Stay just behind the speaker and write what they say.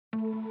I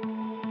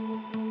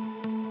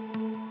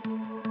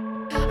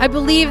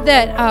believe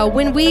that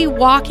when we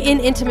walk in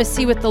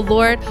intimacy with the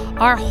Lord,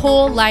 our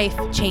whole life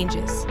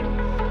changes.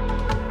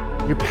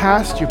 Your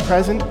past, your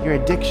present, your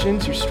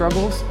addictions, your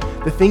struggles,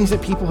 the things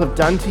that people have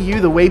done to you,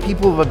 the way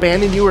people have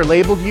abandoned you or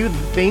labeled you, the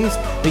things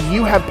that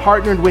you have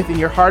partnered with in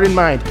your heart and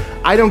mind.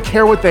 I don't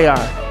care what they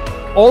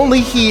are.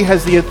 Only He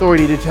has the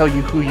authority to tell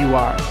you who you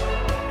are.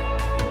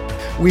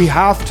 We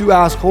have to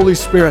ask Holy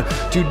Spirit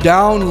to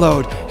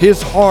download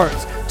His heart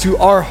to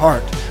our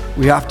heart.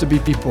 We have to be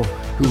people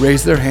who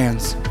raise their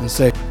hands and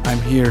say, I'm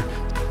here.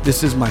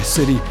 This is my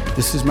city.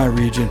 This is my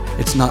region.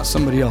 It's not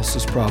somebody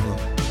else's problem.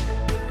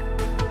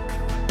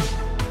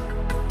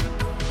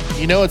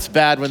 You know it's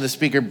bad when the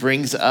speaker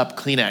brings up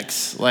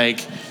Kleenex, like,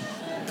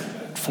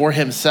 for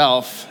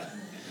himself.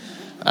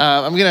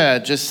 I'm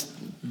gonna just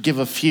give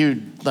a few,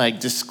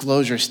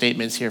 disclosure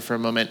statements here for a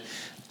moment.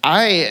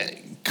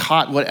 I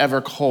caught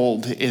whatever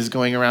cold is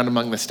going around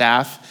among the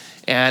staff,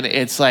 and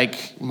it's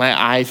like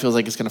my eye feels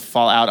like it's gonna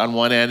fall out on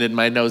one end and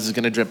my nose is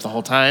gonna drip the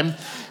whole time.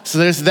 So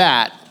there's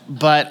that,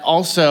 but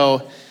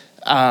also,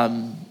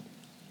 I'm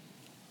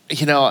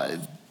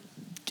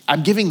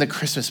giving the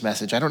Christmas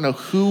message. I don't know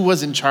who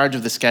was in charge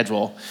of the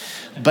schedule,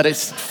 but it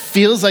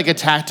feels like a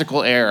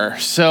tactical error.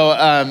 So,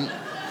 I'm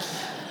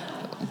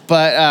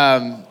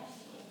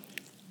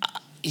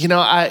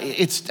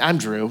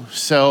Drew,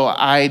 so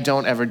I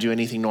don't ever do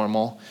anything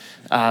normal.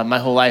 My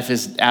whole life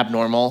is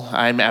abnormal.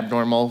 I'm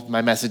abnormal.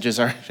 My messages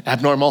are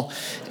abnormal.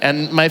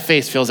 And my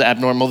face feels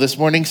abnormal this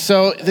morning.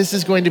 So this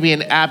is going to be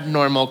an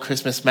abnormal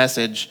Christmas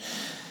message.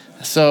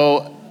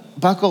 So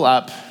buckle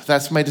up.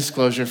 That's my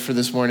disclosure for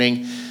this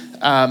morning.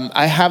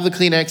 I have the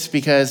Kleenex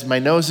because my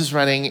nose is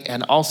running,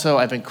 and also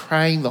I've been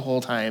crying the whole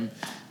time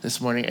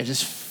this morning. I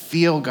just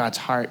feel God's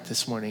heart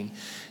this morning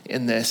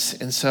in this.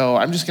 And so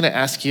I'm just going to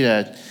ask you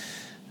to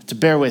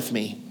bear with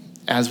me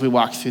as we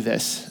walk through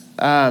this.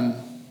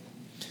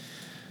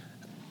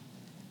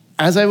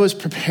 As I was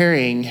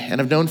preparing,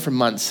 and I've known for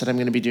months that I'm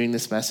going to be doing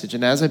this message,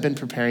 and as I've been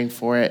preparing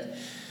for it,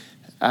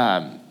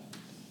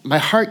 my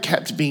heart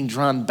kept being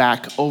drawn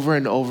back over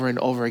and over and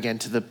over again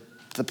to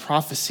the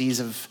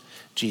prophecies of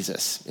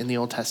Jesus in the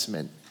Old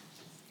Testament.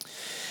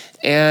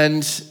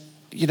 And,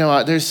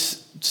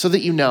 there's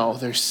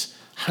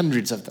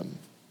hundreds of them.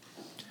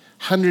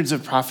 Hundreds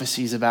of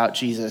prophecies about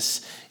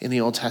Jesus in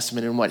the Old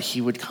Testament and what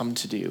he would come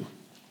to do.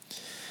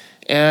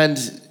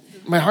 And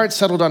my heart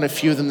settled on a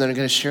few of them that I'm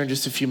going to share in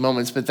just a few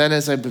moments. But then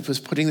as I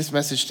was putting this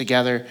message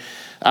together,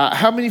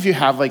 how many of you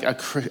have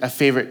a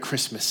favorite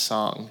Christmas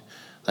song?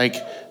 Like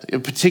a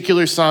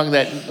particular song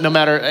that no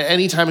matter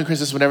any time in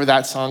Christmas, whenever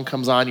that song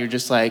comes on, you're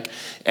just like,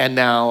 and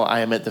now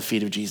I am at the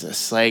feet of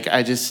Jesus.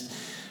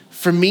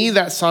 For me,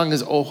 that song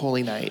is O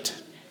Holy Night.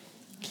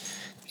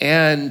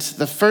 And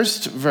the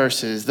first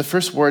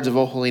words of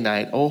O Holy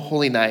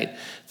Night,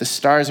 the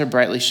stars are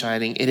brightly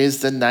shining. It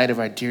is the night of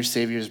our dear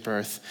Savior's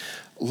birth.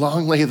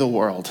 Long lay the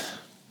world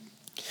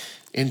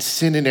in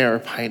sin and error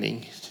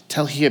pining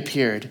till he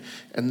appeared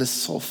and the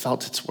soul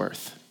felt its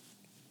worth.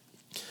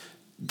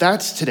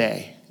 That's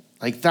today.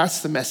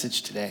 That's the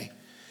message today.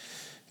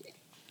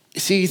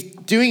 See,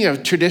 doing a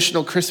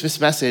traditional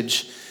Christmas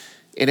message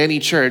in any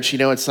church,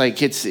 it's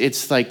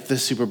like the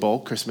Super Bowl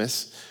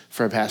Christmas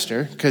for a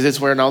pastor, because it's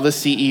when all the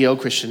CEO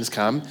Christians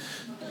come.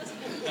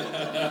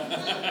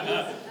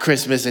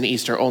 Christmas and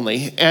Easter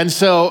only. And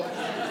so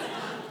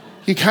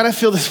you kind of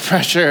feel this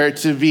pressure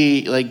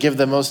to give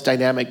the most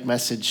dynamic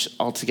message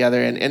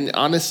altogether. And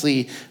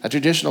honestly, a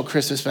traditional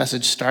Christmas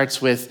message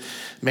starts with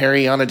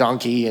Mary on a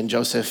donkey and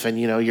Joseph and,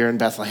 you're in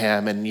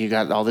Bethlehem and you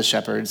got all the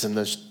shepherds and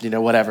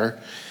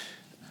whatever.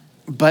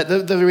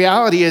 But the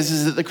reality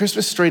is that the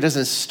Christmas story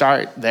doesn't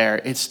start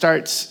there. It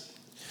starts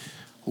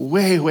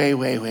way, way,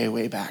 way, way,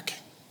 way back.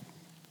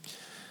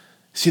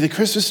 See, the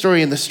Christmas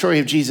story and the story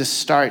of Jesus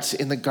starts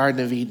in the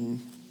Garden of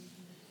Eden.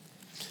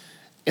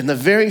 In the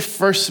very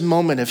first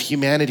moment of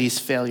humanity's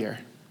failure.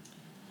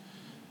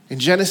 In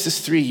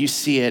Genesis 3, you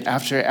see it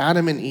after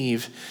Adam and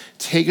Eve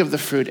take of the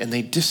fruit and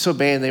they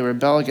disobey and they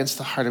rebel against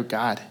the heart of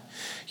God.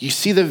 You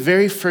see the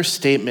very first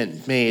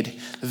statement made,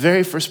 the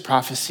very first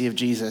prophecy of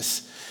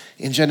Jesus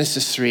in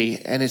Genesis 3.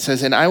 And it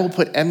says, and I will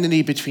put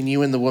enmity between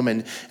you and the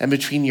woman and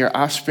between your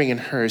offspring and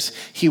hers.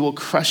 He will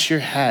crush your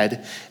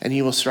head and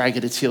you will strike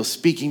at its heel,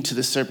 speaking to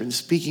the serpent,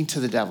 speaking to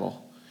the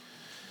devil.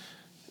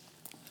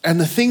 And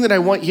the thing that I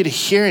want you to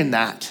hear in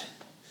that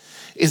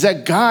is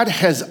that God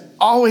has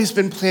always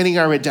been planning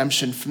our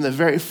redemption from the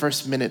very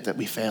first minute that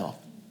we fail.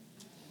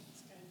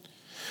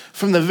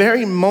 From the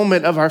very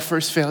moment of our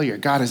first failure,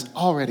 God is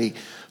already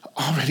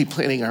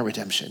planning our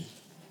redemption.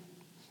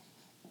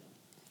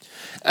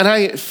 And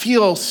I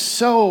feel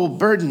so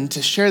burdened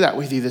to share that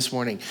with you this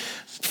morning.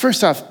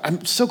 First off,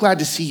 I'm so glad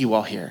to see you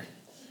all here.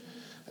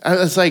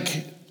 It's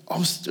like,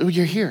 oh,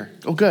 you're here.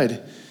 Oh,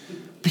 good.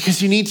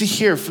 Because you need to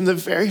hear from the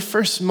very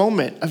first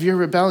moment of your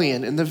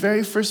rebellion and the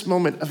very first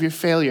moment of your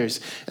failures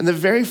and the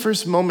very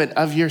first moment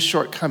of your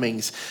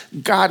shortcomings,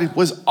 God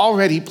was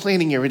already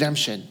planning your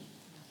redemption.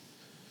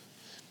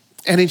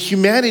 And in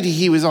humanity,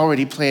 he was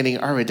already planning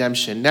our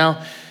redemption.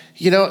 Now,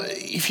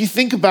 if you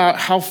think about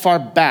how far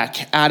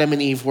back Adam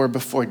and Eve were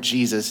before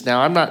Jesus,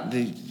 now I'm not,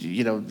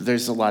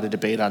 there's a lot of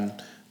debate on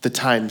the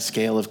time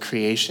scale of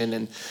creation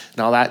and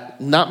all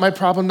that. Not my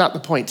problem, not the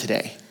point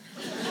today.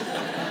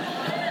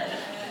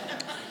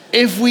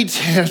 If we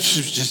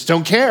just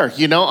don't care,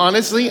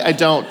 honestly, I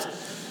don't.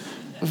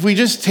 If we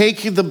just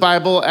take the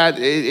Bible at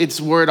its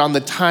word on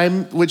the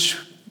time, which,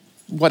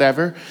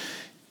 whatever,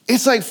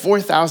 it's like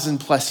 4,000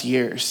 plus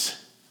years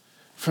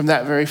from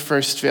that very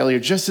first failure,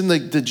 just in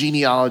the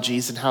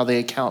genealogies and how they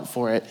account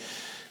for it.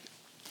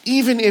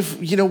 Even if,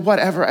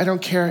 whatever, I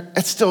don't care,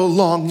 it's still a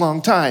long,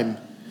 long time.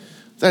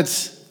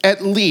 That's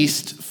at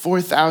least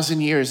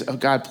 4,000 years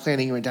of God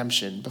planning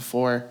redemption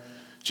before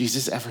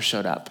Jesus ever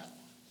showed up.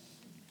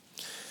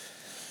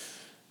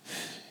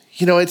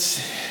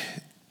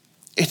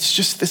 It's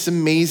just this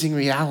amazing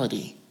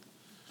reality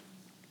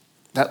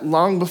that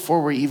long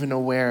before we're even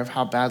aware of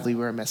how badly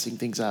we're messing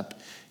things up,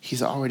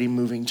 he's already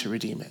moving to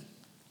redeem it.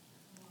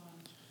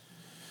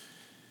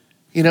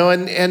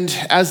 And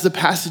as the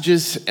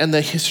passages and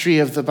the history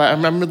of the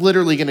Bible, I'm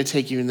literally going to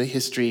take you in the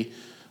history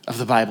of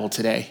the Bible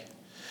today,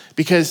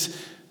 because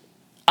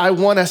I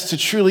want us to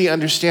truly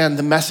understand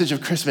the message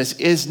of Christmas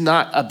is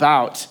not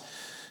about,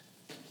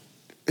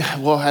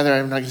 well, Heather,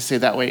 I'm not going to say it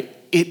that way.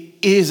 It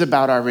is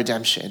about our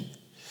redemption.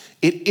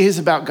 It is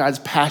about God's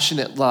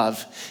passionate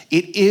love.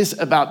 It is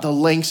about the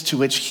lengths to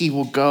which he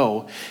will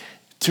go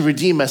to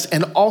redeem us,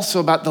 and also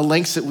about the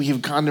lengths that we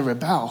have gone to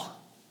rebel.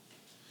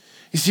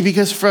 You see,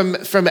 because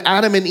from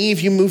Adam and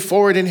Eve, you move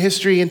forward in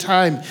history and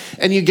time,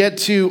 and you get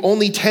to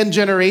only 10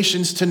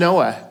 generations to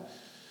Noah.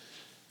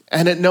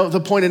 And at the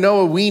point of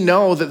Noah, we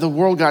know that the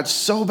world got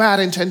so bad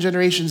in 10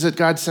 generations that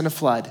God sent a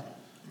flood.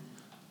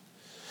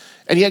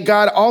 And yet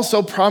God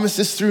also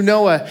promises through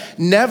Noah,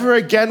 never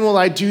again will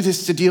I do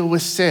this to deal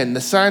with sin. The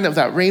sign of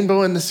that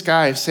rainbow in the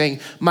sky, saying,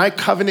 my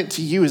covenant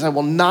to you is I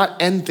will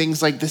not end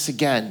things like this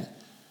again.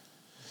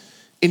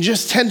 In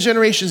just 10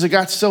 generations, it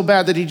got so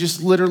bad that he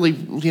just literally,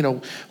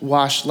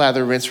 wash,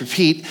 lather, rinse,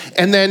 repeat.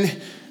 And then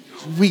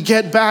we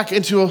get back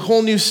into a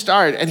whole new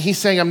start. And he's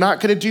saying, I'm not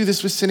going to do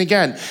this with sin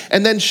again.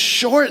 And then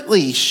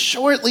shortly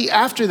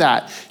after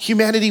that,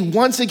 humanity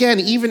once again,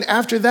 even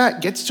after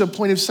that, gets to a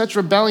point of such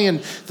rebellion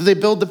that they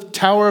build the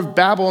Tower of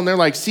Babel and they're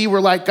like, see,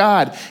 we're like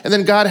God. And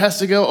then God has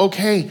to go,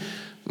 okay,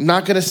 I'm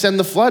not going to send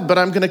the flood, but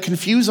I'm going to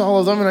confuse all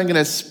of them and I'm going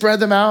to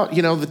spread them out.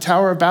 The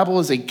Tower of Babel,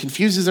 as it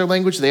confuses their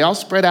language, they all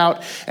spread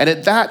out. And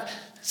at that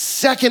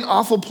second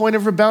awful point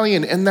of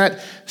rebellion and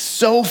that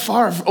so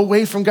far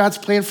away from God's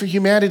plan for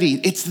humanity,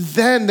 it's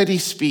then that he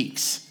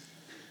speaks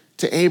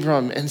to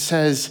Abram and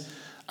says,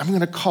 I'm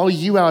going to call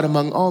you out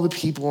among all the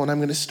people and I'm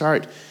going to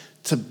start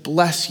to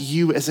bless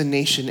you as a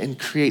nation and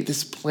create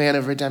this plan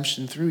of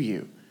redemption through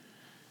you.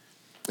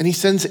 And he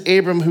sends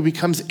Abram, who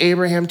becomes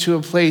Abraham, to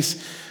a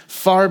place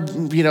far,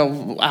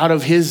 out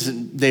of his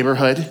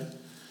neighborhood.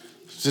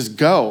 Just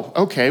go.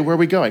 Okay, where are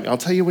we going? I'll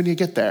tell you when you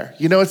get there.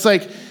 It's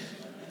like,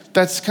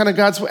 that's kind of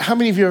God's way. How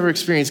many of you ever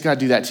experienced God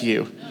do that to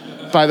you?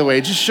 By the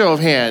way, just show of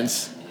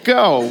hands.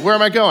 Go. Where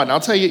am I going? I'll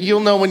tell you, you'll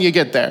know when you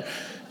get there.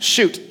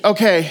 Shoot.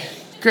 Okay,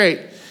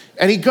 great.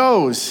 And he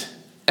goes,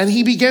 and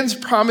he begins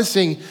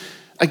promising,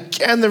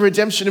 again, the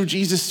redemption of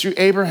Jesus through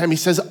Abraham. He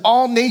says,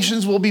 all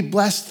nations will be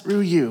blessed through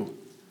you.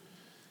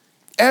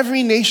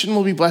 Every nation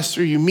will be blessed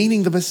through you,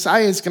 meaning the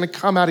Messiah is going to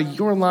come out of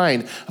your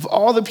line. Of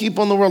all the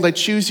people in the world, I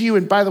choose you.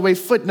 And by the way,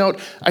 footnote,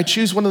 I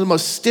choose one of the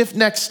most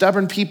stiff-necked,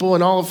 stubborn people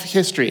in all of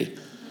history.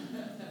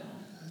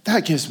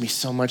 That gives me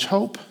so much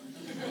hope.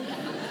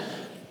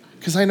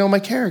 Because I know my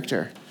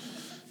character.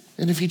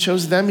 And if he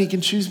chose them, he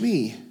can choose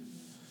me.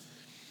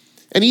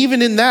 And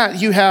even in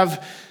that, you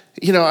have,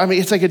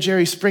 it's like a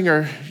Jerry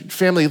Springer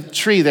family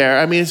tree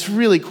there. It's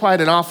really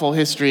quite an awful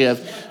history of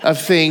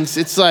things.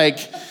 It's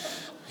like,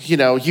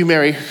 you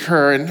marry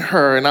her,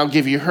 and I'll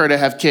give you her to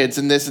have kids,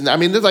 and this,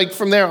 and like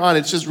from there on,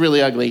 it's just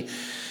really ugly.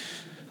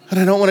 And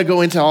I don't want to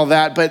go into all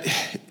that, but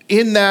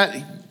in that,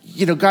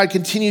 God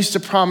continues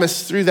to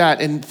promise through that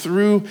and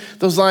through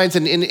those lines.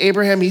 And in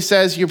Abraham, he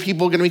says, your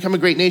people are going to become a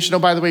great nation. Oh,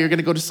 by the way, you're going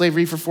to go to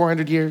slavery for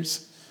 400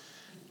 years.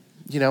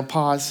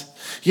 Pause.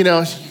 You're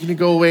going to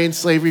go away in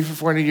slavery for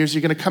 400 years.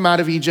 You're going to come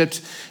out of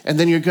Egypt, and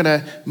then you're going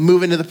to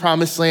move into the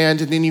promised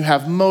land. And then you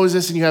have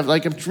Moses, and you have,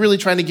 I'm really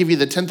trying to give you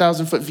the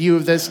 10,000-foot view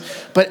of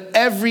this. But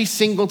every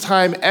single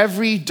time,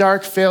 every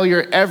dark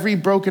failure, every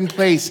broken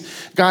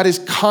place, God is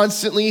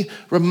constantly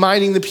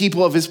reminding the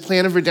people of his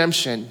plan of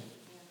redemption.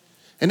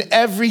 And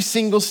every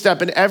single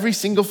step and every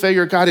single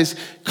failure, God is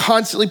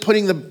constantly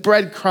putting the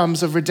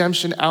breadcrumbs of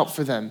redemption out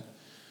for them.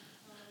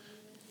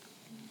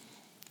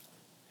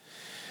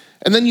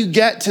 And then you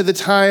get to the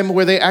time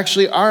where they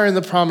actually are in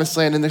the promised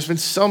land, and there's been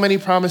so many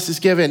promises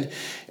given.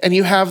 And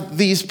you have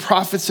these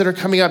prophets that are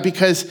coming up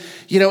because,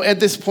 at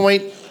this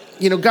point,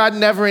 God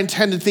never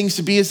intended things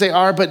to be as they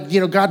are, but,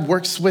 God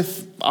works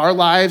with our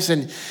lives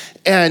and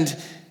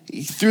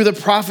through the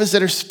prophets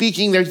that are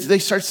speaking, they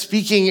start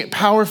speaking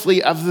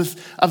powerfully of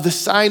the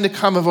sign to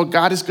come, of what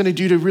God is going to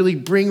do to really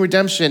bring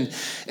redemption.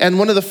 And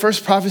one of the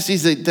first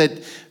prophecies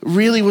that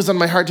really was on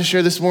my heart to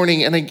share this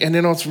morning, and I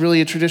know it's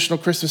really a traditional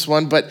Christmas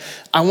one, but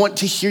I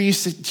want you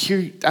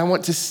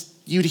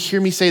to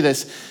hear me say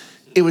this.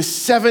 It was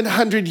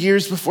 700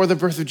 years before the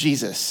birth of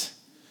Jesus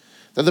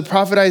that the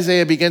prophet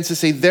Isaiah begins to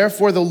say,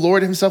 therefore the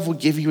Lord himself will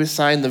give you a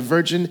sign. The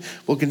virgin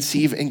will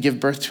conceive and give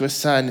birth to a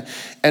son,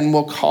 and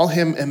will call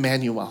him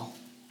Emmanuel.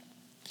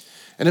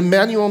 And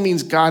Emmanuel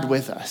means God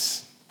with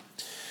us.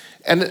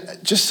 And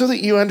just so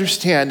that you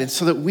understand, and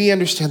so that we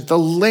understand the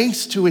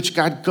lengths to which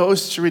God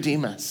goes to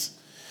redeem us,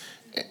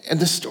 and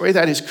the story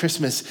that is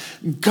Christmas,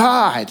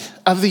 God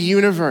of the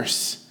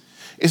universe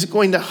is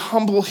going to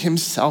humble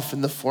himself in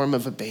the form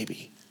of a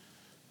baby.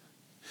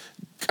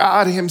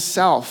 God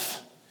himself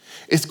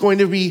is going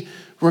to be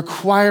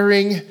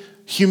requiring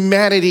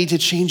humanity to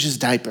change his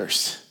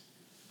diapers.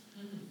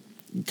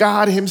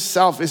 God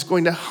himself is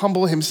going to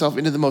humble himself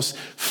into the most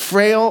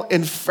frail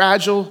and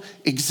fragile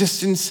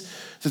existence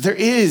that there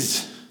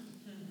is,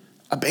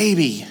 a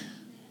baby.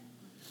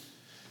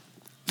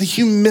 The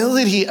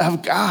humility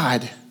of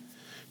God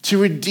to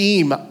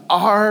redeem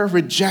our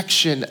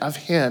rejection of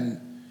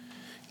him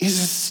is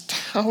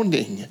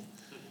astounding.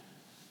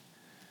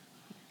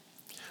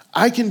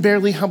 I can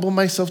barely humble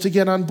myself to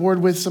get on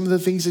board with some of the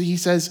things that he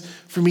says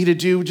for me to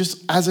do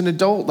just as an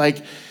adult.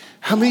 Like,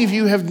 how many of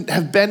you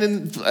have been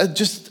in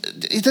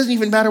it doesn't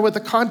even matter what the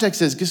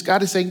context is, because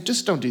God is saying,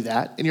 just don't do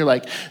that. And you're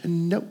like,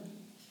 nope.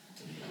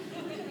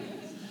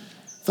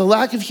 The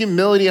lack of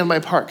humility on my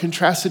part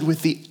contrasted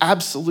with the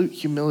absolute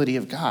humility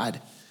of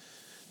God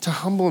to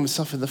humble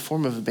himself in the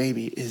form of a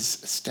baby is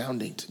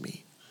astounding to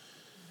me.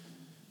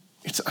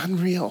 It's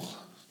unreal.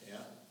 Yeah.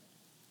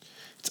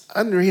 It's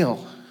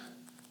unreal.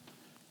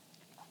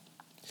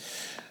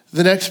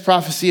 The next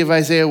prophecy of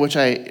Isaiah, which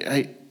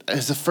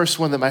is the first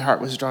one that my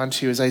heart was drawn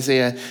to, is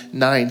Isaiah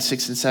 9,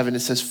 6 and 7. It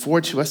says, for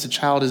to us a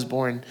child is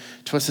born,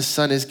 to us a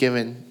son is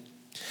given,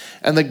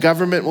 and the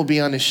government will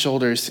be on his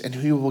shoulders, and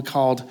he will be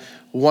called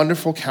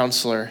Wonderful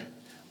Counselor,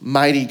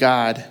 Mighty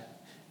God,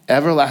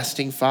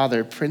 Everlasting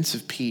Father, Prince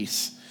of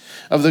Peace.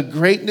 Of the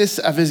greatness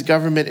of his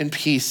government and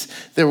peace,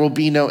 there will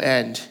be no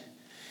end.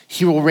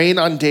 He will reign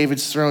on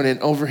David's throne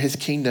and over his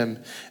kingdom,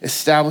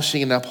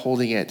 establishing and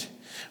upholding it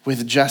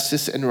with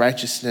justice and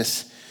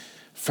righteousness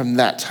from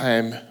that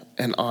time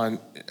on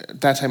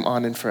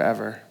and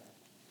forever.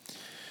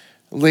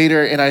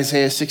 Later in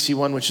Isaiah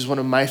 61, which is one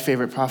of my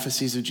favorite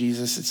prophecies of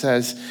Jesus, it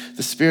says,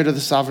 the Spirit of the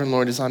sovereign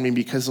Lord is on me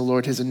because the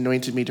Lord has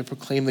anointed me to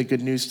proclaim the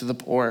good news to the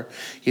poor.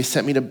 He has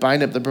sent me to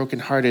bind up the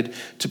brokenhearted,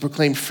 to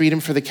proclaim freedom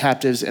for the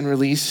captives and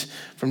release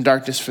from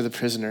darkness for the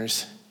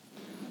prisoners.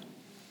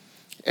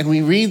 And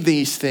we read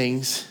these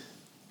things,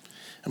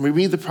 and we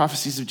read the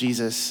prophecies of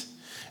Jesus.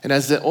 And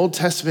as the Old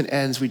Testament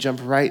ends, we jump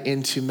right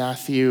into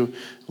Matthew,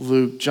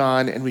 Luke,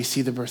 John, and we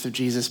see the birth of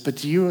Jesus. But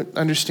do you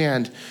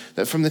understand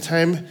that from the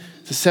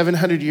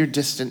 700-year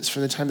distance,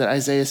 from the time that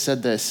Isaiah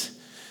said this,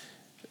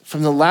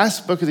 from the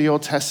last book of the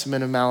Old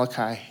Testament of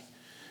Malachi,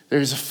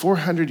 there's a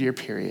 400-year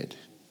period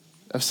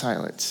of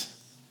silence.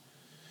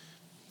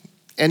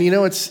 And you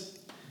know, it's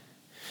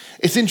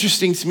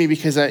interesting to me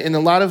because in a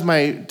lot of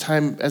my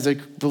time as a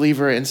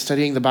believer and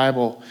studying the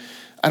Bible,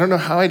 I don't know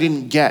how I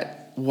didn't get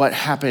what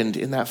happened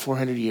in that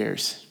 400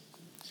 years.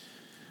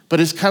 But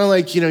it's kind of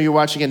like, you're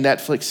watching a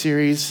Netflix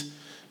series,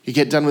 you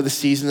get done with the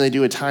season, they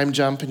do a time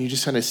jump, and you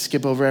just kind of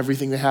skip over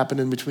everything that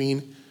happened in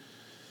between.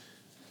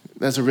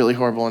 That's a really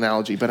horrible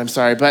analogy, but I'm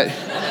sorry. But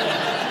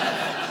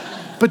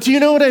do you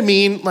know what I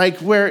mean? Like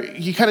where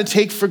you kind of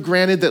take for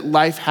granted that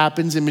life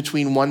happens in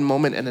between one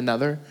moment and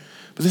another.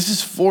 But this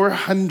is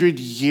 400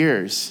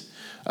 years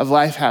of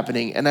life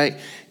happening.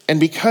 And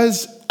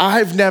because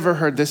I've never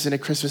heard this in a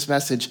Christmas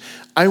message,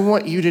 I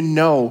want you to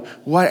know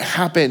what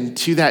happened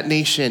to that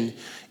nation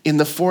in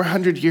the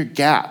 400-year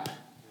gap.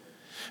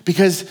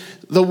 Because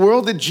the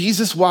world that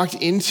Jesus walked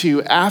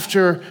into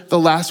after the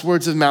last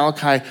words of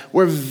Malachi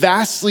were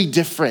vastly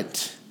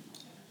different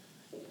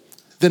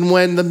than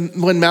when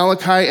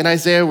Malachi and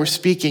Isaiah were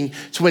speaking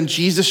to when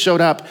Jesus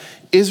showed up.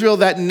 Israel,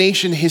 that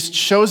nation, his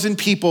chosen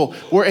people,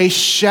 were a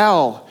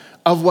shell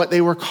of what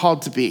they were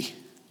called to be.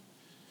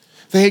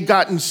 They had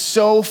gotten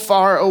so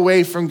far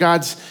away from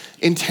God's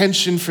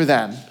intention for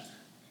them.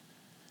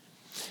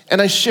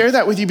 And I share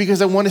that with you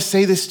because I want to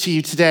say this to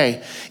you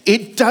today.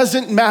 It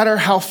doesn't matter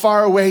how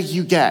far away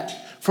you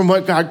get from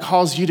what God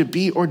calls you to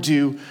be or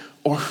do,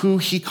 or who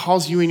he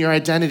calls you in your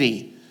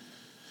identity.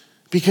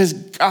 Because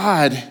to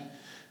God,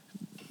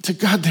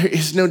 there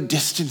is no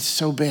distance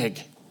so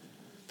big.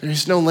 There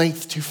is no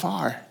length too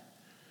far.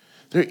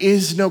 There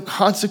is no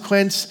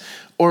consequence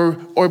or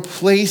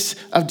place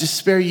of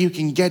despair you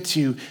can get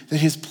to that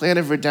his plan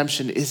of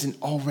redemption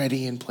isn't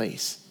already in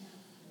place.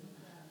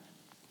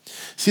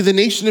 See, the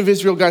nation of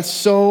Israel got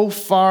so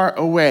far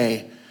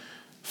away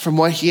from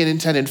what he had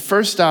intended.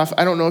 First off,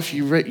 I don't know if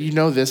you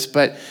know this,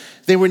 but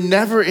they were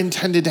never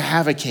intended to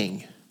have a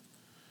king.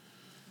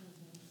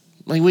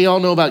 Like we all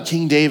know about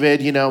King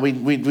David, you know,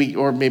 we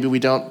or maybe we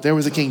don't. There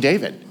was a King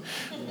David.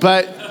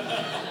 But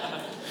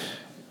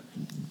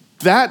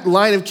that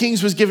line of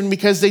kings was given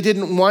because they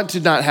didn't want to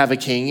not have a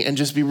king and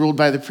just be ruled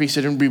by the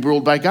priesthood and be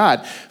ruled by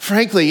God.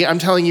 Frankly, I'm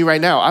telling you right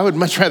now, I would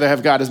much rather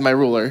have God as my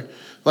ruler,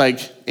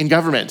 like in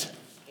government.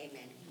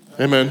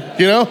 Amen.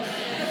 You know?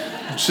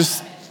 It's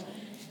just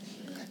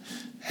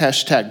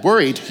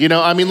 #worried, you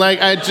know? I mean, like,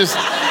 I'm just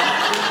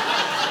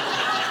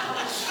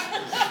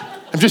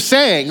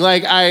saying,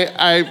 like,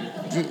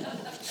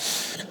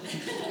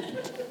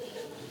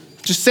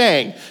 just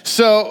saying.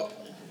 So,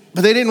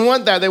 but they didn't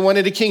want that. They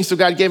wanted a king, so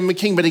God gave him a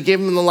king, but he gave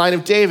him in the line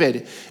of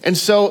David. And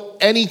so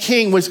any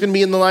king was going to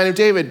be in the line of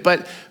David.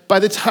 But by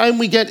the time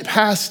we get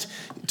past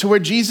to where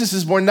Jesus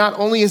is born, not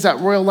only is that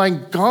royal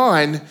line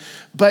gone,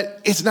 but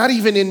it's not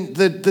even in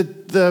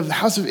the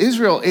house of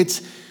Israel.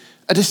 It's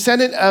a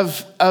descendant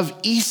of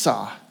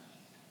Esau.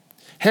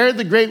 Herod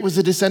the Great was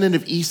a descendant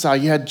of Esau.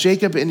 You had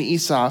Jacob and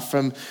Esau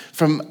from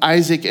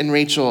Isaac and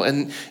Rachel,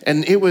 and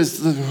it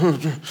was,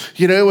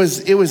 you know,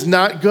 it was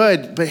not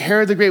good. But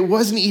Herod the Great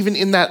wasn't even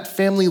in that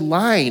family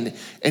line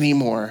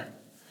anymore.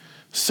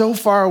 So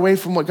far away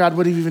from what God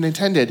would have even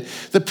intended.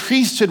 The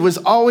priesthood was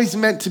always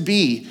meant to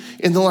be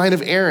in the line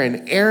of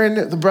Aaron.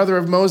 Aaron, the brother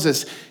of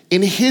Moses,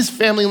 in his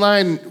family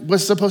line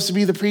was supposed to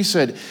be the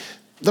priesthood.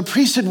 The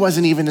priesthood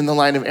wasn't even in the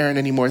line of Aaron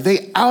anymore.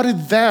 They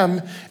outed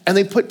them and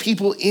they put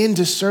people in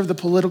to serve the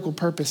political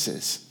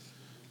purposes.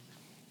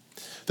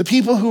 The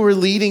people who were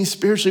leading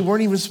spiritually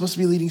weren't even supposed to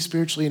be leading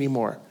spiritually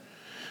anymore.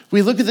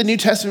 We look at the New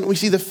Testament, we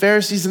see the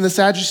Pharisees and the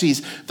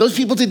Sadducees. Those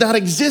people did not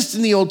exist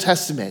in the Old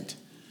Testament.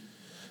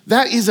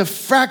 That is a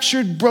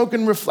fractured,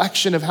 broken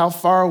reflection of how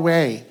far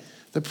away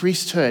the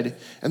priesthood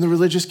and the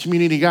religious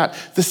community got.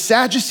 The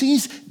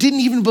Sadducees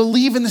didn't even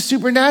believe in the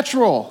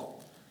supernatural.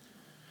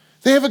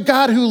 They have a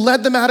God who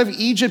led them out of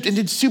Egypt and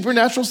did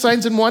supernatural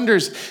signs and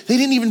wonders. They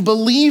didn't even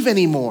believe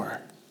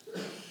anymore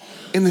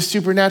in the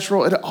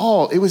supernatural at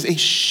all. It was a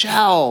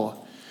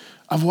shell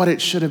of what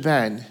it should have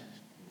been.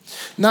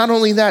 Not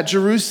only that,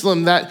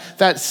 Jerusalem,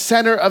 that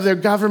center of their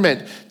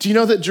government. Do you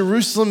know that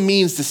Jerusalem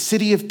means the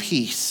city of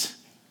peace?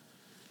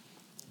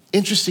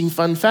 Interesting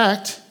fun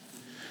fact.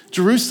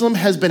 Jerusalem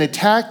has been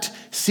attacked,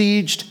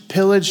 sieged,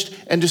 pillaged,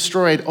 and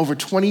destroyed over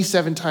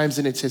 27 times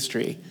in its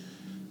history.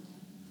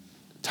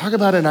 Talk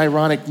about an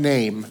ironic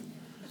name.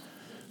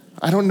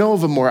 I don't know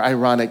of a more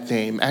ironic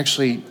name.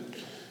 Actually,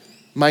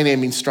 my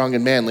name means strong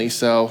and manly,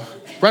 so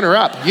runner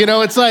up. You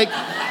know, it's like...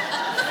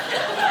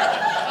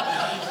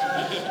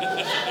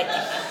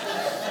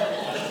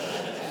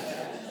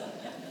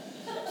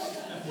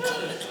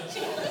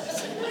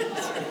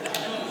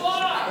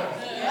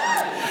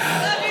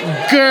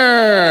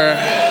 Grr.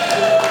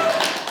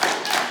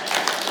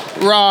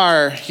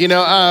 Rar. You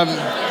know,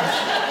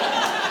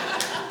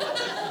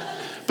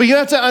 But you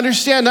have to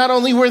understand, not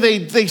only were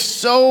they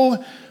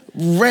so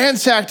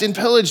ransacked and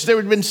pillaged, there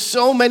had been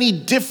so many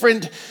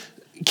different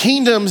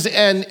kingdoms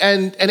and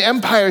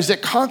empires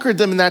that conquered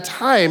them in that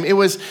time. It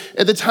was,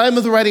 at the time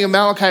of the writing of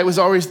Malachi, it was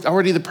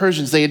already the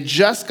Persians. They had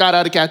just got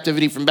out of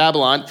captivity from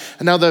Babylon,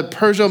 and now the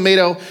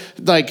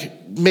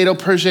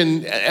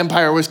Medo-Persian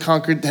Empire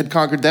had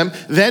conquered them.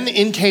 Then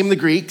in came the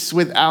Greeks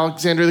with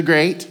Alexander the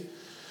Great,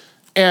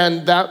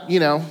 and that,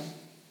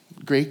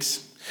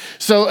 Greeks.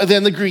 So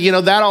then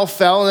that all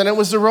fell, and then it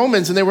was the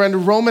Romans, and they were under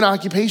Roman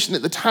occupation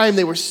at the time.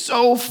 They were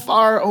so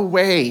far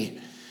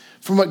away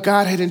from what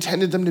God had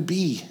intended them to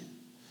be.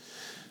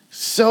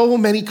 So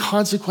many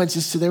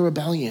consequences to their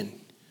rebellion.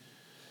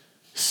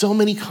 So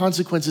many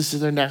consequences to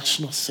their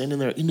national sin and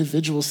their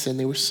individual sin.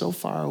 They were so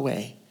far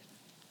away.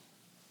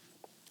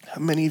 How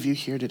many of you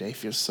here today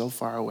feel so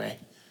far away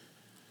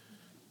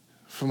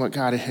from what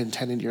God had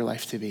intended your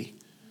life to be?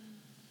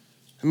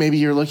 Maybe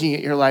you're looking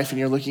at your life and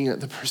you're looking at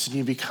the person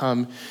you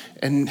become,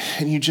 and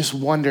you just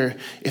wonder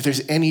if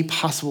there's any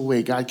possible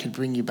way God could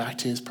bring you back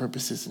to his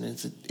purposes and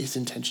his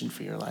intention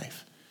for your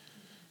life.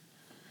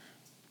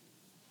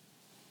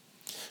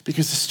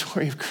 Because the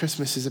story of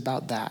Christmas is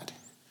about that.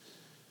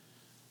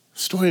 The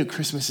story of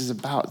Christmas is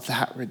about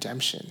that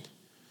redemption.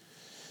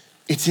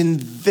 It's in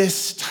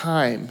this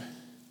time,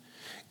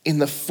 in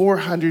the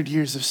 400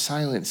 years of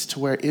silence, to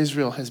where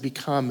Israel has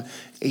become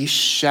a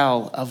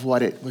shell of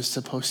what it was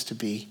supposed to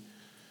be.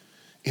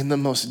 In the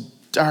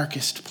most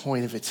darkest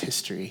point of its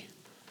history,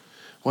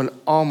 when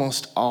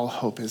almost all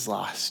hope is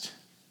lost.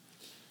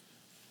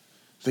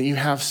 That you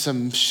have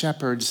some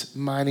shepherds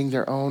minding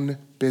their own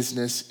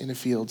business in a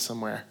field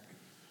somewhere.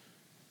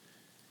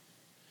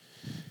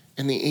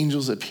 And the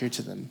angels appear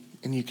to them.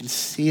 And you can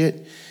see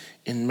it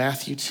in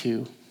Matthew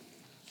 2.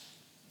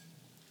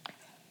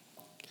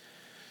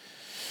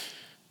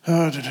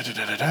 Luke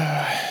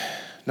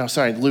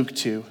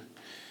 2.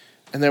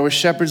 And there were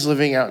shepherds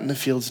living out in the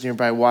fields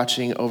nearby,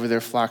 watching over their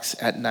flocks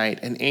at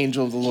night. An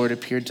angel of the Lord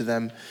appeared to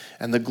them,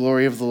 and the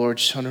glory of the Lord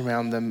shone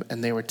around them,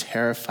 and they were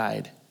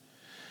terrified.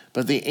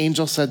 But the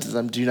angel said to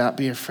them, "Do not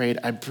be afraid.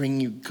 I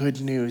bring you good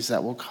news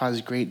that will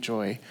cause great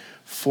joy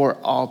for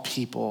all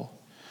people."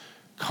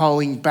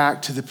 Calling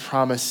back to the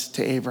promise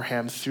to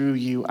Abraham, "Through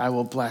you I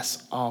will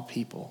bless all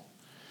people."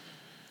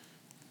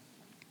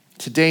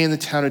 Today in the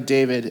town of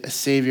David, a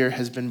Savior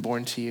has been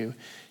born to you.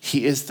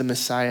 He is the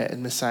Messiah,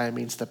 and Messiah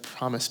means the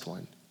promised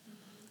one.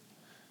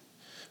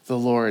 The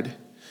Lord.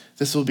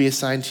 This will be a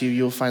sign to you.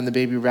 You will find the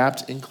baby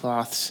wrapped in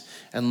cloths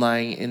and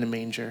lying in a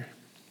manger.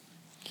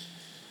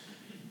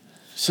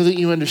 So that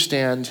you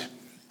understand,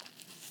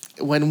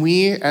 when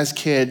we as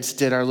kids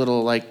did our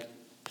little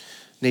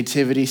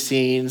nativity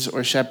scenes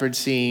or shepherd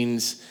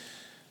scenes,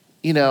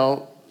 any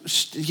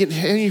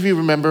of you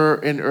remember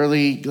in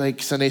early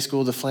Sunday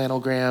school the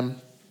flannelgram,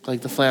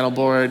 the flannel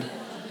board?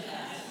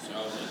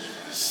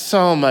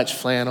 So much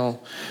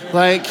flannel.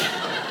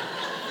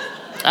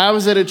 I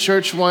was at a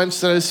church once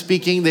that I was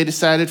speaking. They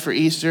decided for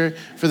Easter,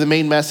 for the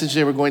main message,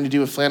 they were going to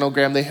do a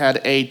flannelgram. They had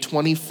a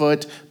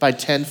 20-foot by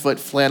 10-foot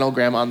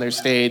flannelgram on their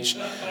stage.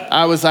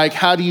 I was like,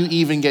 how do you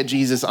even get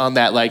Jesus on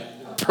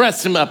that?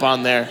 Press him up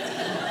on there.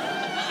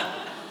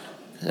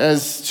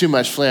 That's too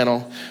much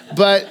flannel.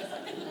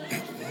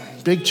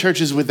 But big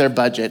churches with their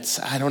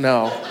budgets, I don't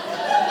know.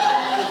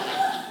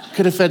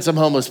 Could have fed some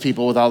homeless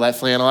people with all that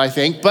flannel, I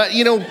think. But,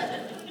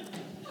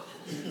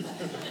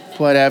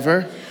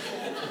 whatever.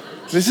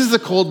 This is the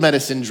cold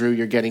medicine, Drew,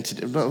 you're getting to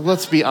do.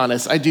 Let's be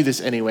honest, I do this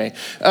anyway.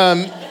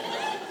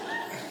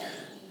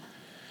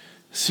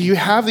 So you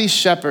have these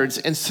shepherds,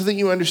 and so that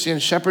you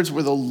understand, shepherds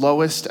were the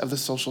lowest of the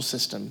social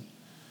system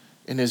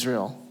in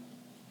Israel.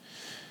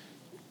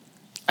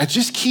 I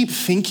just keep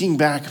thinking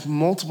back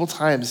multiple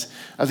times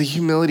of the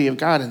humility of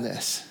God in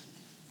this.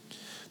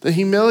 The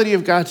humility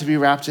of God to be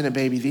wrapped in a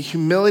baby. The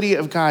humility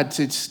of God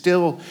to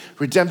still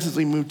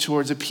redemptively move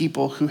towards a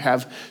people who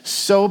have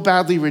so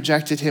badly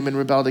rejected him and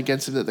rebelled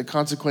against him that the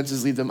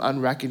consequences leave them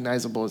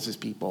unrecognizable as his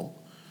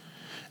people.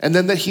 And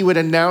then that he would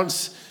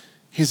announce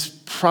his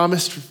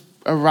promised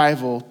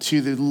arrival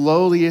to the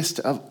lowliest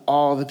of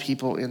all the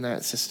people in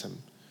that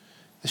system.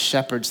 The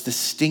shepherds, the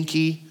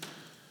stinky,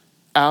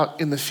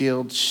 out in the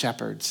field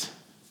shepherds.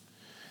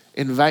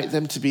 Invite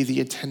them to be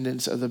the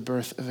attendants of the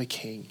birth of a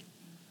king.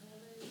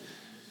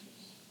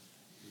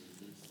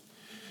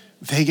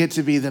 They get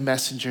to be the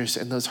messengers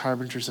and those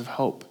harbingers of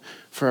hope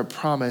for a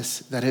promise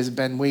that has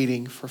been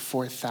waiting for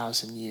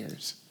 4,000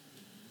 years.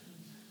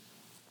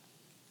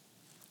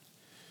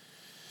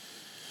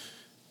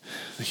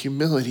 The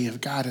humility of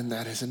God in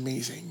that is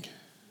amazing.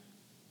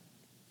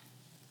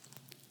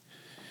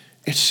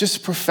 It's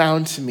just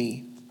profound to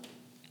me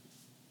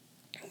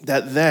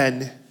that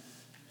then,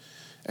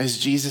 as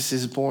Jesus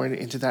is born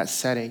into that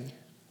setting,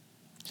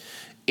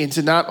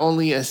 into not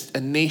only a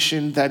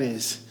nation that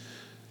is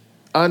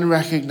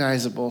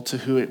unrecognizable to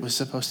who it was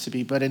supposed to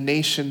be, but a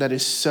nation that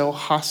is so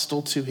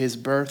hostile to his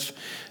birth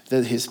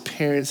that his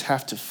parents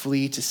have to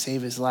flee to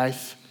save his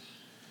life.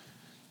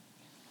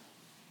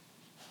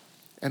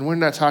 And we're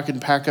not talking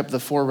pack up the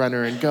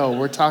Forerunner and go.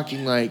 We're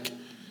talking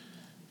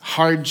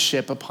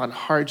hardship upon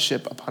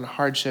hardship upon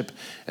hardship,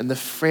 and the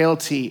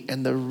frailty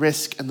and the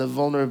risk and the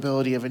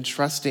vulnerability of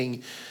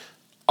entrusting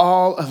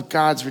all of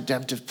God's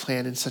redemptive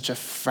plan in such a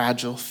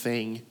fragile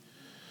thing.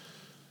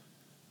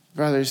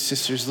 Brothers,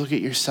 sisters, look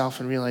at yourself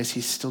and realize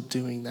he's still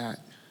doing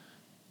that.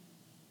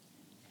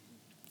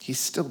 He's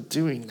still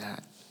doing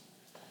that.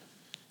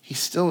 He's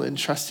still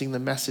entrusting the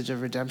message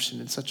of redemption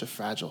in such a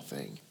fragile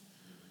thing.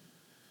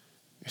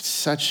 It's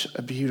such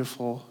a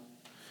beautiful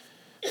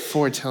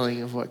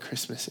foretelling of what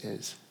Christmas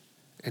is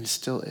and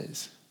still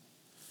is.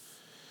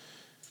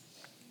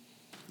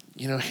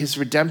 His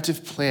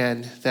redemptive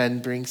plan then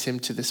brings him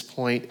to this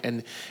point,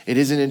 and it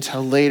isn't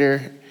until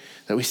later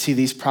that we see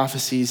these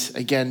prophecies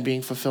again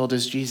being fulfilled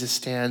as Jesus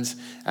stands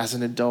as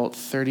an adult,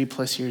 30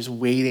 plus years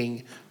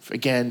waiting,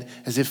 again,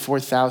 as if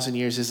 4,000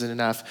 years isn't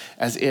enough,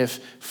 as if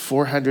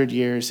 400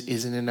 years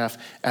isn't enough,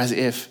 as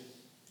if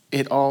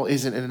it all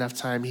isn't enough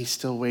time. He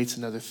still waits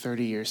another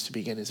 30 years to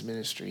begin his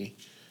ministry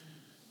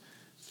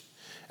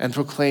and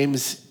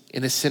proclaims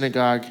in a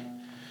synagogue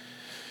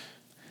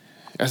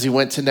as he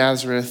went to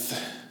Nazareth,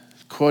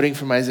 quoting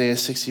from Isaiah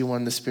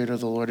 61, "The Spirit of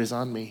the Lord is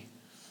on me.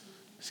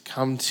 He's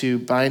come to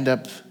bind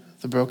up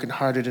the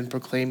brokenhearted and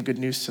proclaim good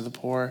news to the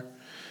poor,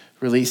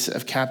 release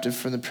of captive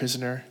from the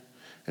prisoner,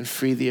 and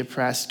free the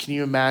oppressed." Can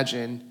you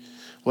imagine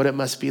what it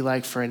must be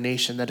like for a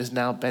nation that has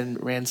now been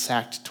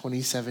ransacked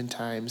 27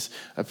 times,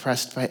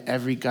 oppressed by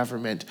every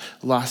government,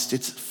 lost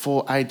its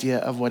full idea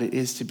of what it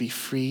is to be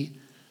free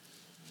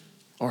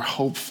or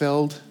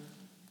hope-filled,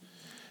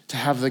 to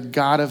have the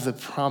God of the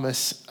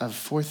promise of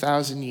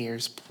 4,000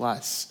 years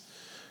plus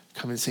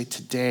come and say,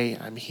 "Today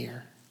I'm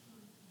here."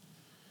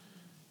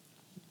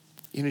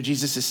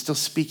 Jesus is still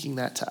speaking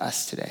that to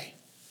us today.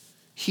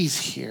 He's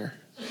here.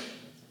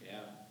 Yeah.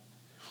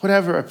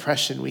 Whatever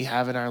oppression we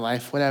have in our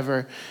life,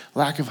 whatever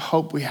lack of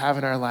hope we have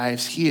in our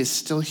lives, he is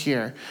still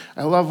here.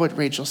 I love what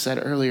Rachel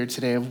said earlier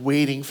today of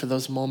waiting for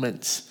those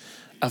moments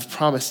of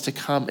promise to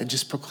come and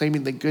just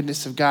proclaiming the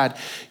goodness of God.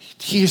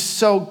 He is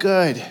so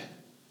good.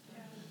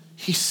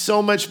 He's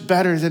so much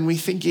better than we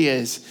think he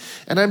is.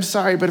 And I'm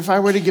sorry, but if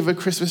I were to give a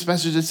Christmas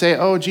message and say,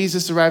 "Oh,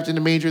 Jesus arrived in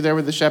a manger, there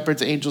were the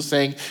shepherds, angels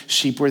saying,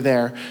 sheep were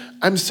there,"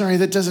 I'm sorry,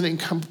 that just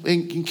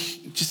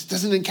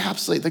doesn't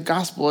encapsulate the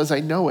gospel as I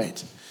know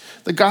it.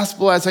 The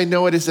gospel as I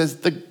know it is as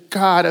the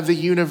God of the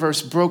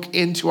universe broke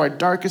into our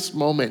darkest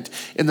moment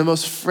in the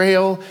most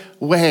frail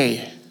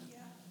way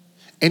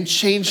and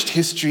changed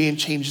history and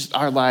changed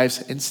our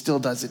lives and still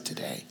does it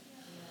today.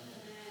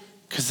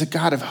 Because the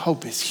God of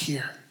hope is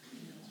here.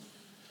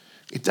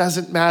 It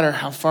doesn't matter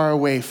how far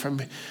away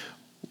from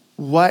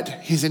what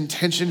his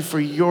intention for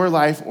your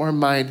life or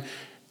mine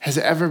has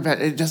ever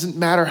been. It doesn't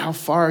matter how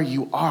far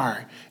you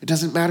are. It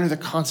doesn't matter the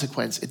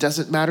consequence. It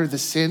doesn't matter the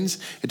sins.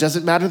 It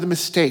doesn't matter the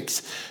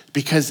mistakes.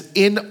 Because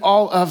in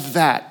all of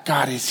that,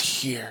 God is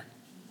here.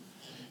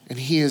 And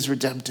he is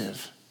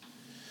redemptive.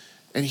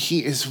 And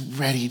he is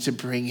ready to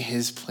bring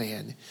his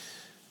plan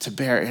to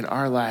bear in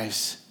our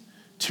lives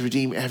to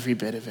redeem every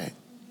bit of it.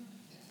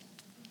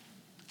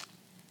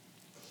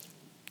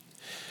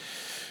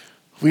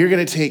 We are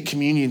going to take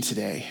communion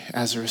today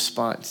as a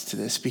response to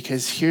this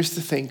because here's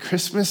the thing,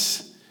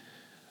 Christmas,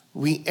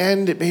 we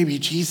end at baby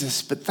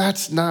Jesus, but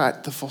that's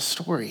not the full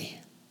story.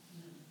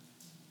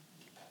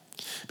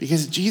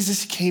 Because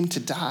Jesus came to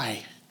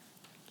die.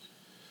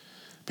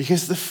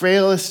 Because the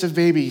frailest of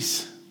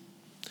babies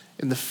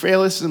in the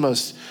frailest and the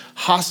most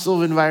hostile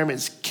of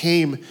environments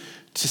came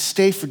to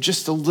stay for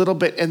just a little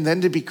bit and then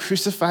to be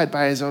crucified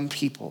by his own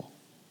people,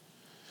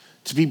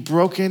 to be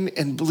broken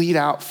and bleed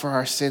out for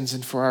our sins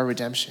and for our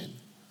redemption.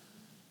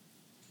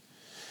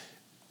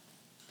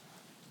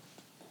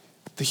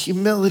 The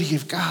humility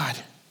of God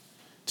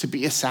to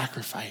be a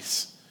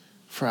sacrifice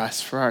for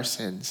us, for our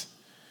sins.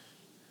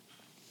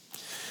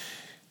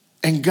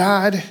 And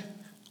God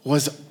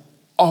was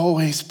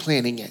always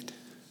planning it.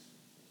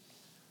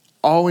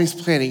 Always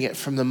planning it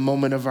from the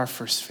moment of our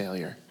first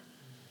failure.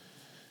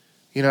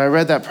 You know, I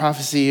read that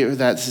prophecy, or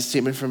that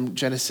statement from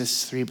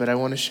Genesis 3, but I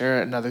want to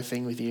share another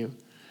thing with you.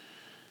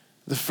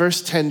 The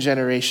first 10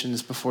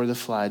 generations before the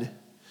flood,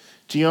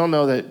 do you all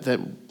know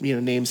that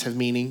names have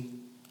meaning?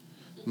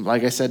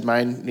 Like I said,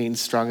 mine means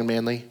strong and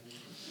manly.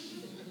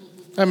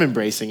 I'm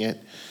embracing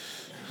it.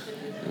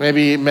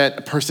 Maybe it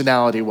meant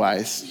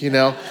personality-wise, you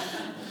know?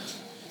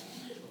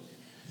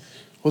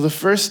 Well, the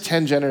first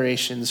 10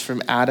 generations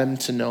from Adam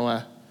to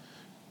Noah,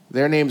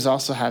 their names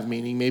also have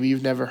meaning. Maybe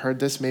you've never heard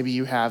this, maybe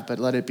you have, but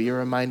let it be a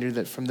reminder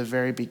that from the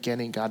very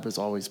beginning, God was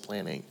always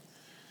planning.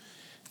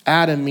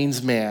 Adam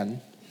means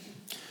man.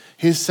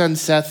 His son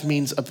Seth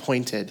means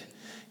appointed.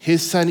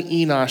 His son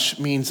Enosh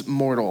means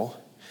mortal.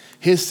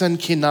 His son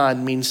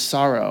Kenan means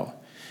sorrow.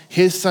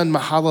 His son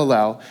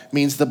Mahalalel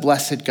means the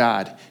blessed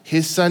God.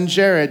 His son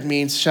Jared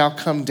means shall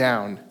come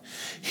down.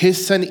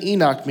 His son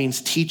Enoch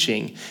means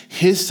teaching.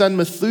 His son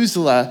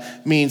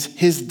Methuselah means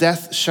his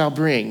death shall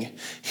bring.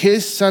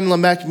 His son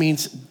Lamech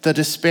means the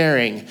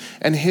despairing.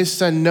 And his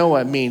son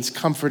Noah means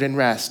comfort and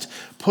rest.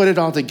 Put it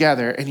all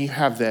together and you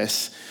have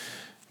this.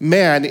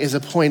 Man is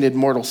appointed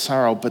mortal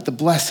sorrow, but the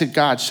blessed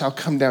God shall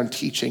come down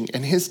teaching,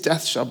 and his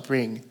death shall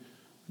bring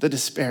the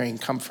despairing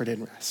comfort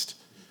and rest.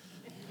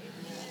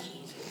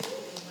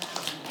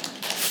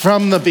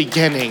 From the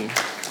beginning,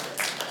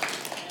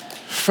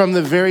 from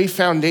the very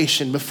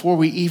foundation, before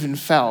we even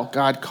fell,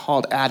 God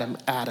called Adam,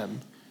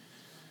 Adam.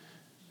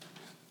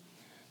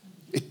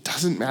 It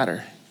doesn't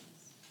matter.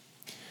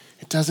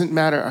 It doesn't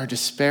matter our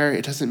despair.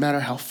 It doesn't matter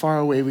how far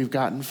away we've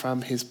gotten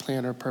from his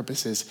plan or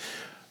purposes.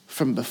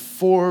 From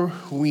before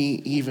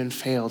we even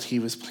failed, he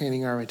was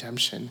planning our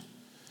redemption.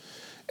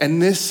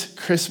 And this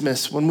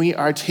Christmas, when we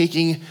are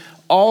taking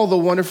all the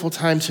wonderful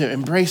time to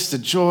embrace the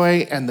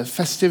joy and the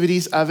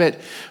festivities of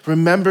it,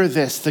 remember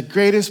this, the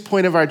greatest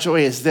point of our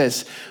joy is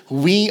this: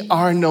 we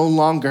are no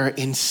longer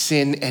in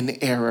sin and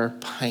error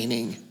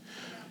pining,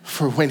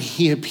 for when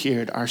he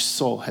appeared, our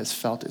soul has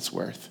felt its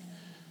worth.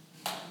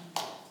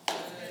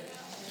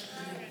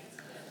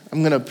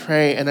 I'm gonna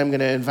pray and I'm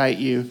gonna invite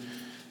you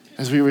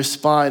as we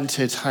respond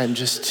to a time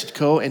just to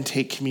go and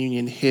take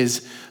communion,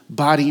 his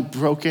body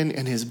broken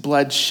and his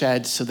blood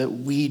shed so that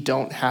we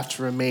don't have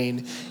to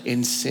remain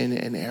in sin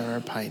and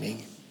error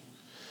pining.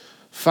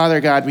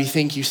 Father God, we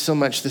thank you so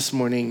much this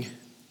morning.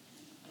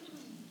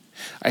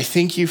 I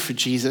thank you for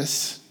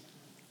Jesus.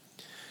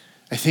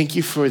 I thank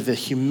you for the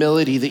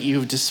humility that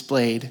you've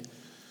displayed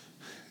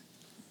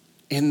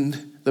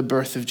in the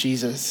birth of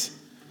Jesus.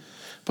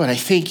 But I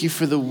thank you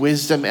for the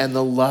wisdom and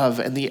the love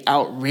and the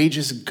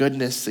outrageous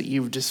goodness that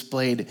you've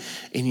displayed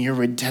in your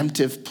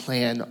redemptive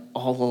plan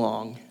all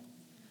along.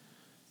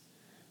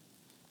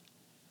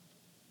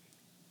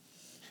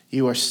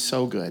 You are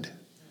so good,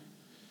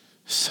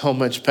 so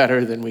much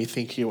better than we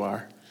think you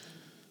are.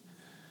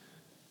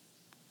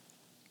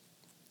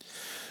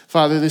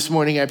 Father, this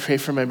morning I pray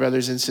for my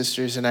brothers and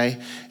sisters, and I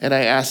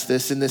ask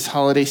this in this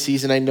holiday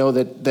season. I know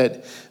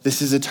that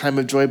this is a time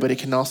of joy, but it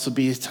can also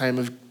be a time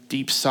of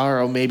deep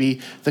sorrow.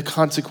 Maybe the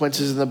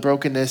consequences and the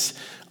brokenness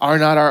are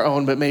not our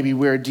own, but maybe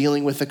we're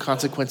dealing with the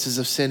consequences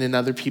of sin in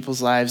other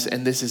people's lives,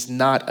 and this is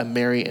not a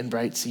merry and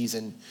bright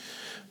season.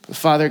 But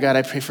Father God,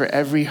 I pray for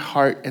every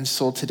heart and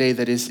soul today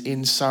that is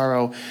in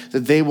sorrow,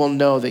 that they will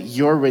know that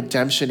your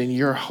redemption and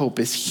your hope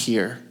is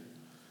here.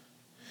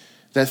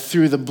 That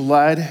through the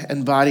blood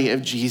and body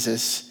of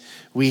Jesus,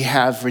 we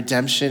have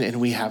redemption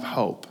and we have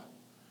hope.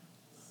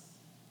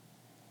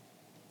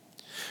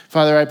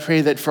 Father, I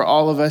pray that for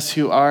all of us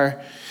who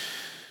are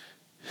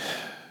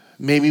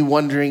maybe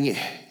wondering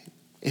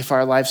if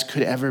our lives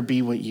could ever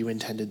be what you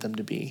intended them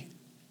to be,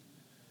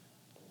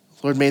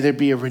 Lord, may there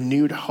be a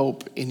renewed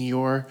hope in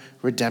your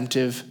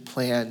redemptive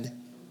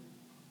plan.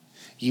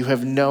 You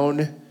have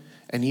known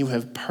and you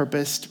have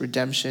purposed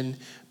redemption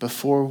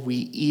before we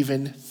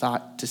even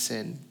thought to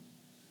sin.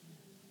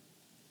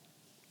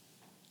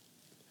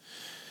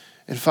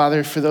 And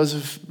Father, for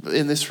those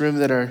in this room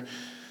that are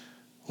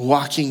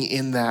walking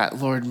in that,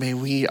 Lord, may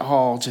we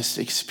all just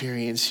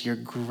experience your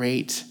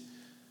great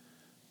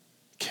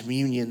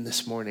communion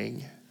this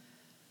morning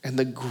and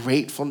the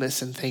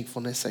gratefulness and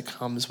thankfulness that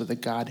comes with a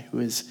God who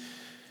has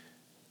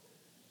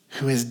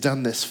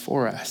done this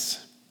for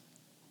us.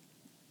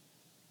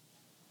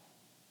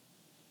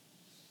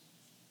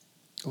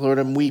 Lord,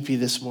 I'm weepy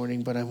this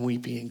morning, but I'm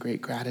weepy in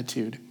great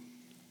gratitude.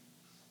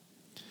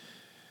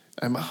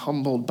 I'm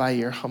humbled by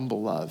your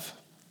humble love.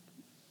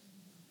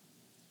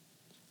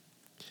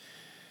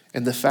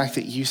 And the fact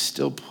that you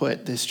still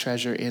put this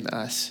treasure in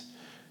us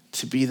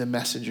to be the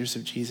messengers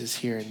of Jesus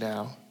here and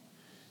now.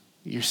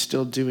 You're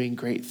still doing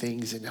great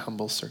things in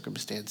humble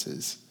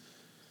circumstances.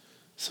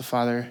 So,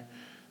 Father,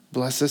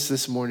 bless us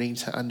this morning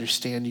to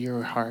understand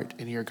your heart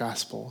and your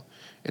gospel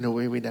in a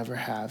way we never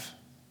have.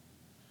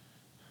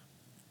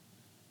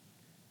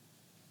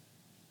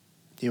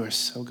 You are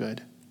so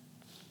good.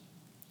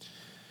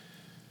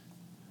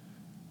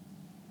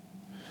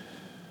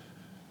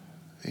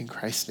 In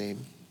Christ's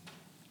name,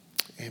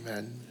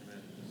 amen.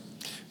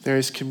 There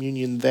is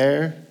communion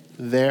there.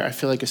 I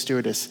feel like a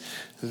stewardess.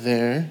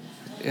 There,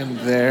 and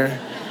there.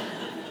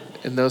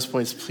 In those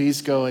points,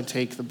 please go and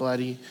take the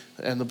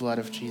blood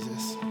of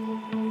Jesus.